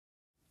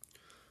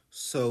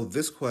So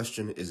this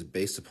question is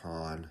based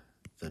upon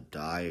the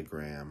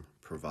diagram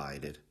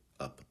provided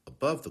up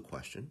above the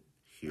question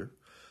here.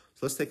 So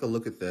let's take a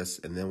look at this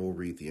and then we'll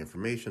read the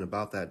information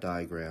about that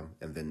diagram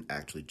and then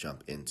actually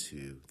jump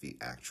into the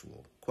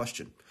actual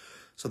question.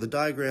 So the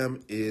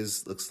diagram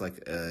looks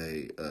like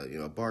a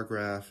bar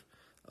graph.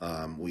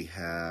 We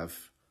have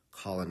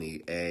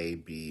colony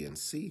A, B, and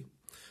C.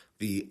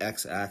 The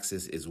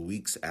x-axis is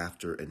weeks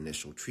after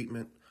initial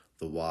treatment.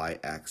 The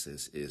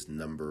y-axis is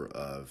number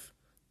of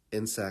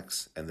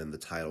insects, and then the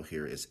title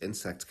here is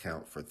insect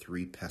count for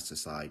 3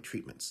 pesticide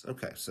treatments.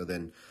 Okay, so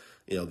then,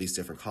 these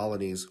different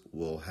colonies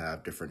will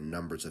have different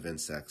numbers of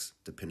insects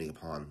depending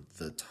upon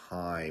the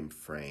time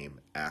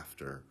frame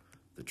after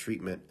the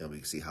treatment, and we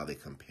can see how they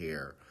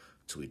compare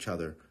to each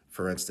other.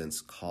 For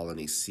instance,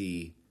 colony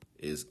C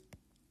is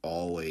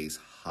always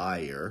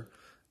higher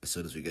as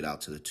soon as we get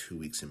out to the 2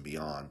 weeks and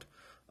beyond.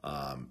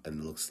 And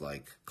it looks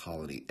like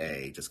colony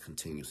A just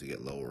continues to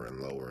get lower and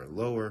lower and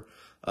lower.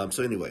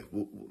 So anyway,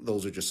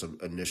 those are just some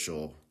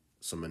initial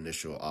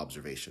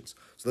observations.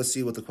 So let's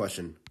see what the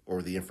question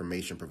or the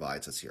information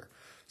provides us here.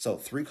 So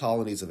 3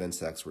 colonies of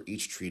insects were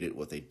each treated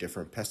with a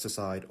different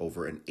pesticide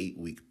over an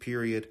 8-week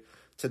period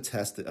to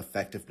test the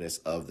effectiveness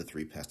of the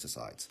 3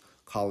 pesticides.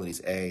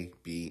 Colonies A,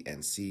 B,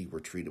 and C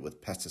were treated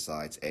with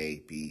pesticides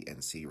A, B,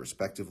 and C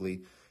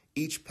respectively.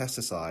 Each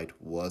pesticide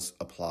was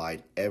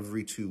applied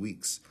every 2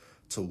 weeks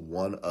to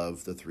one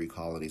of the 3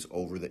 colonies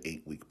over the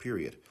 8-week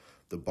period.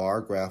 The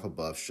bar graph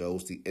above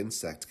shows the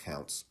insect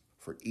counts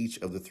for each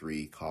of the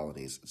 3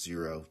 colonies,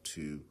 0,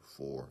 2,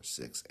 4,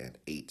 6, and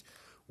 8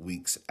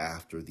 weeks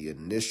after the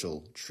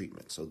initial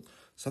treatment. So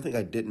something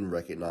I didn't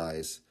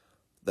recognize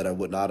that I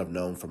would not have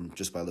known from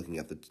just by looking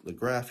at the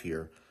graph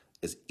here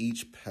is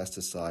each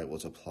pesticide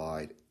was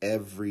applied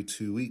every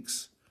 2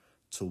 weeks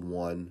to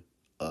one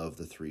of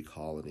the 3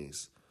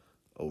 colonies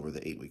over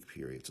the 8-week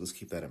period. So let's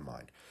keep that in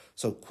mind.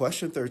 So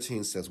question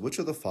 13 says, which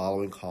of the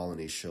following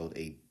colonies showed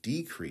a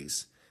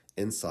decrease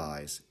in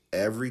size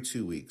every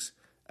 2 weeks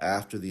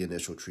after the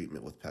initial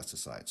treatment with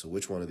pesticides? So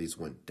which one of these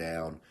went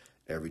down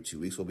every 2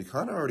 weeks? Well, we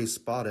kind of already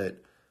spotted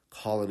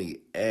colony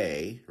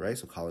A, right?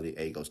 So colony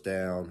A goes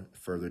down,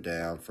 further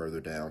down, further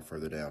down,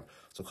 further down.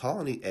 So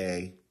colony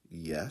A,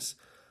 yes.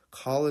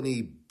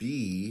 Colony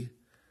B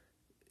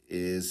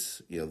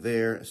is,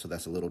 there. So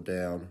that's a little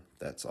down.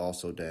 That's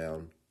also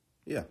down.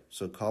 Yeah,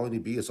 so colony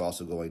B is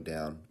also going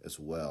down as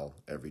well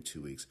every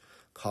 2 weeks.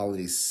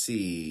 Colony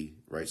C,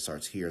 right,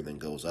 starts here and then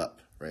goes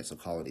up, right? So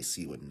colony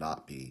C would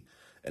not be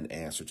an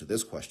answer to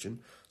this question.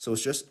 So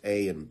it's just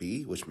A and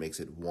B, which makes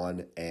it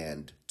 1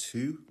 and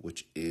 2,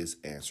 which is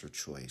answer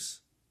choice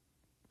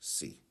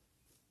C.